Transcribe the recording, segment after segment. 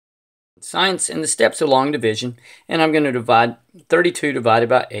Science and the steps of long division, and I'm going to divide 32 divided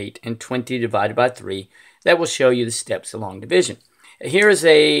by 8 and 20 divided by 3. That will show you the steps of long division. Here is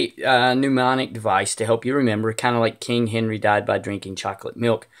a mnemonic device to help you remember, kind of like King Henry died by drinking chocolate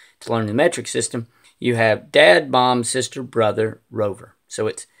milk. To learn the metric system, you have dad, mom, sister, brother, rover. So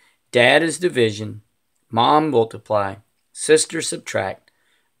it's dad is division, mom multiply, sister subtract,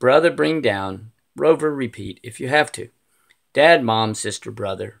 brother bring down, rover repeat if you have to. Dad, mom, sister,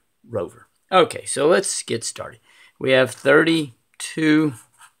 brother, rover. Okay, so let's get started. We have 32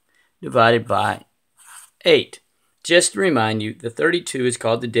 divided by 8. Just to remind you, the 32 is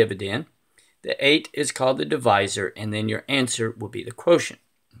called the dividend, the 8 is called the divisor, and then your answer will be the quotient.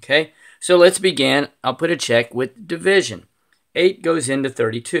 Okay, so let's begin. I'll put a check with division. 8 goes into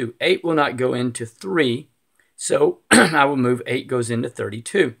 32. 8 will not go into 3, so I will move 8 goes into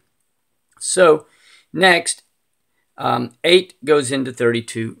 32. So next, 8 goes into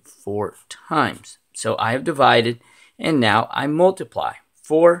 32 4 times. So I have divided, and now I multiply.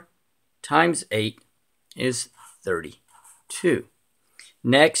 4 times 8 is 32.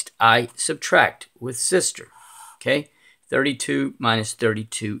 Next, I subtract with sister. Okay, 32 minus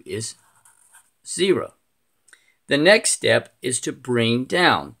 32 is 0. The next step is to bring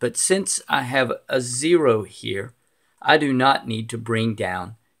down, but since I have a 0 here, I do not need to bring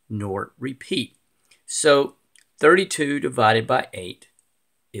down nor repeat. So 32 divided by 8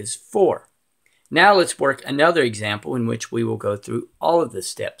 is 4. Now let's work another example in which we will go through all of the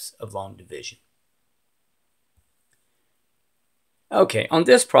steps of long division. Okay, on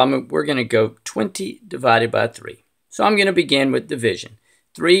this problem, we're going to go 20 divided by 3. So I'm going to begin with division.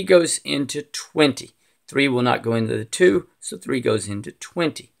 3 goes into 20. 3 will not go into the 2, so 3 goes into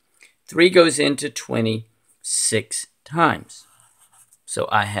 20. 3 goes into 20 6 times. So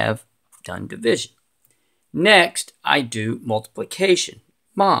I have done division. Next, I do multiplication.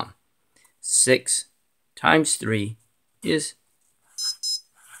 Mom, 6 times 3 is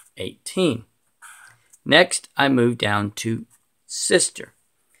 18. Next, I move down to sister.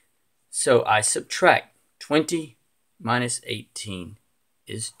 So I subtract. 20 minus 18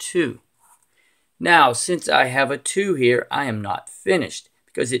 is 2. Now, since I have a 2 here, I am not finished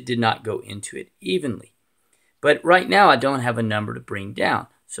because it did not go into it evenly. But right now, I don't have a number to bring down.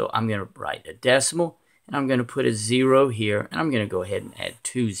 So I'm going to write a decimal, and I'm going to put a 0 here, and I'm going to go ahead and add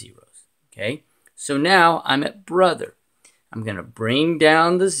 2 zeros. Okay? So now I'm at brother. I'm going to bring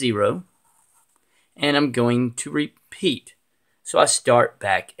down the 0, and I'm going to repeat. So I start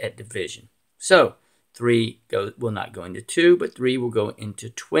back at division. So 3 will not go into 2, but 3 will go into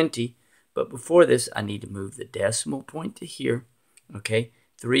 20. But before this, I need to move the decimal point to here. Okay,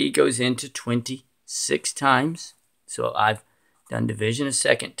 3 goes into 20 6 times. So I've done division a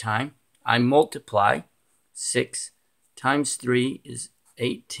second time. I multiply. 6 times 3 is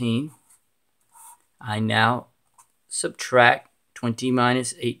 18. I now subtract. 20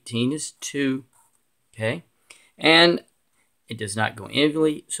 minus 18 is 2. Okay, and it does not go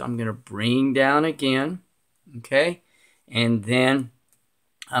evenly, so I'm going to bring down again. Okay, and then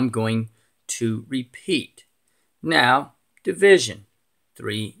I'm going to repeat. Now, division.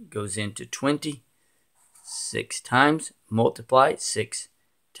 3 goes into 20 6 times. Multiply. 6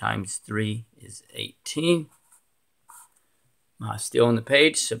 times 3 is 18. Still on the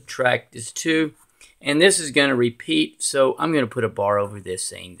page. Subtract is 2. And this is going to repeat, so I'm going to put a bar over this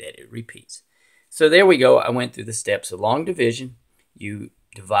saying that it repeats. So there we go. I went through the steps of long division. You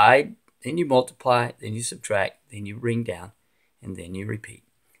divide, then you multiply, then you subtract, then you bring down, and then you repeat.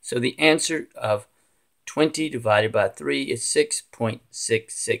 So the answer of 20 divided by 3 is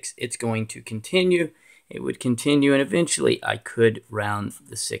 6.66. It's going to continue. It would continue, and eventually I could round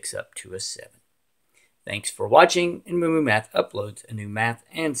the 6 up to a 7. Thanks for watching, and Moo Moo Math uploads a new math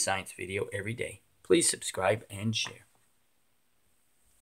and science video every day. Please subscribe and share.